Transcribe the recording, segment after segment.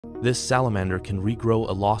This salamander can regrow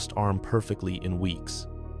a lost arm perfectly in weeks.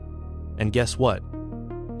 And guess what?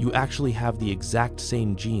 You actually have the exact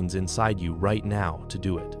same genes inside you right now to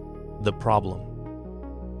do it. The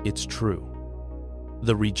problem? It's true.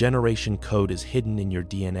 The regeneration code is hidden in your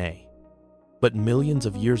DNA. But millions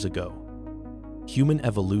of years ago, human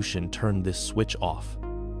evolution turned this switch off.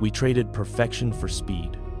 We traded perfection for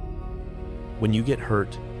speed. When you get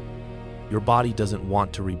hurt, your body doesn't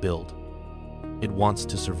want to rebuild. It wants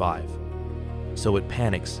to survive. So it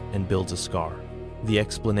panics and builds a scar. The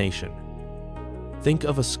explanation. Think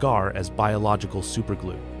of a scar as biological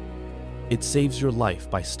superglue. It saves your life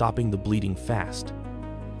by stopping the bleeding fast,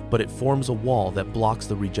 but it forms a wall that blocks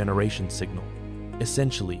the regeneration signal.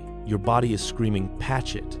 Essentially, your body is screaming,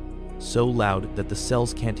 "Patch it," so loud that the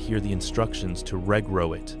cells can't hear the instructions to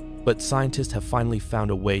regrow it. But scientists have finally found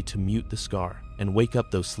a way to mute the scar and wake up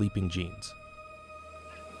those sleeping genes.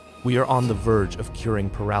 We are on the verge of curing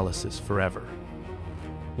paralysis forever.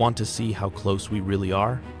 Want to see how close we really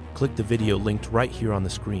are? Click the video linked right here on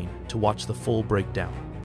the screen to watch the full breakdown.